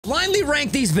Blindly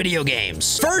rank these video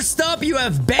games. First up, you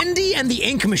have Bendy and the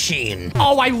Ink Machine.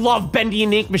 Oh, I love Bendy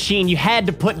and the Ink Machine. You had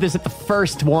to put this at the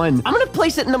first one. I'm gonna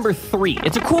place it number 3.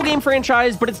 It's a cool game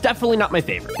franchise, but it's definitely not my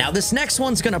favorite. Now, this next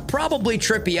one's gonna probably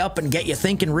trip you up and get you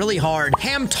thinking really hard.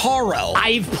 Hamtaro.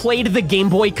 I've played the Game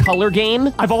Boy Color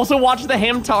game. I've also watched the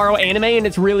Hamtaro anime, and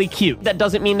it's really cute. That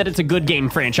doesn't mean that it's a good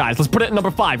game franchise. Let's put it at number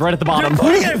 5, right at the bottom. You're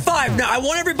putting it at 5. Now, I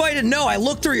want everybody to know I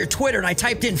looked through your Twitter and I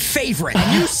typed in favorite.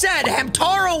 And you said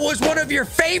Hamtaro was one of your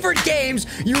favorite games,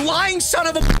 you lying son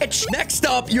of a bitch. Next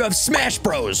up, you have Smash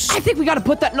Bros. I think we gotta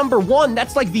put that number 1.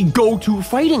 That's like the go-to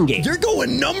fighting game. You're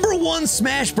going number 1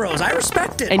 Smash Bros. I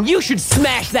respect it. And you should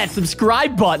smash that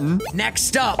subscribe button.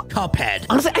 Next up, Cuphead.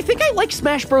 Honestly, I think I like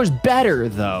Smash Bros. Better,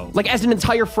 though. Like, as an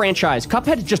entire franchise.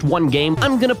 Cuphead is just one game.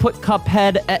 I'm gonna put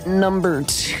Cuphead at number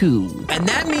 2. And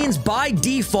that means, by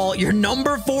default, your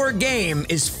number 4 game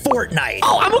is Fortnite.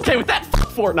 Oh, I'm okay with that.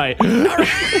 Fortnite. All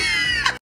right.